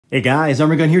Hey guys,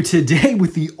 Arm&Gun here today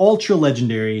with the ultra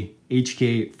legendary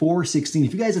Hk416.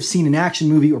 If you guys have seen an action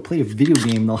movie or played a video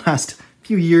game in the last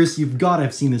few years, you've got to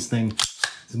have seen this thing.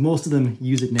 Most of them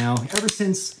use it now. Ever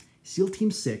since SEAL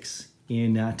Team 6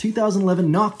 in 2011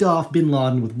 knocked off Bin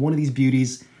Laden with one of these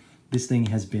beauties, this thing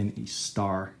has been a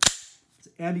star. It's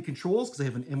ambi controls because I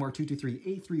have an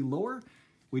MR223A3 lower.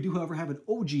 We do, however, have an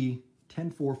OG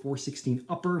 104-416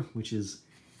 upper, which is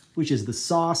the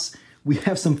sauce. We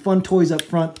have some fun toys up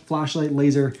front, flashlight,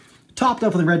 laser, topped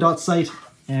up with a red dot sight.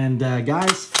 And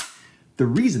guys, the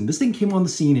reason this thing came on the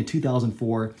scene in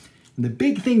 2004, and the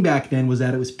big thing back then was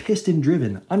that it was piston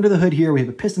driven. Under the hood here, we have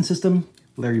a piston system.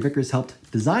 Larry Vickers helped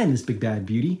design this big bad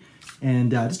beauty.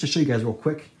 And just to show you guys real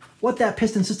quick what that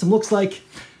piston system looks like,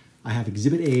 I have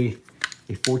Exhibit A,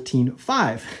 a 14.5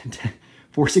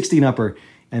 416 upper,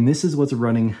 and this is what's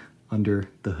running under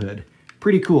the hood.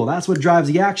 Pretty cool. That's what drives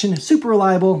the action. Super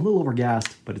reliable, a little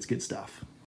overgassed, but it's good stuff.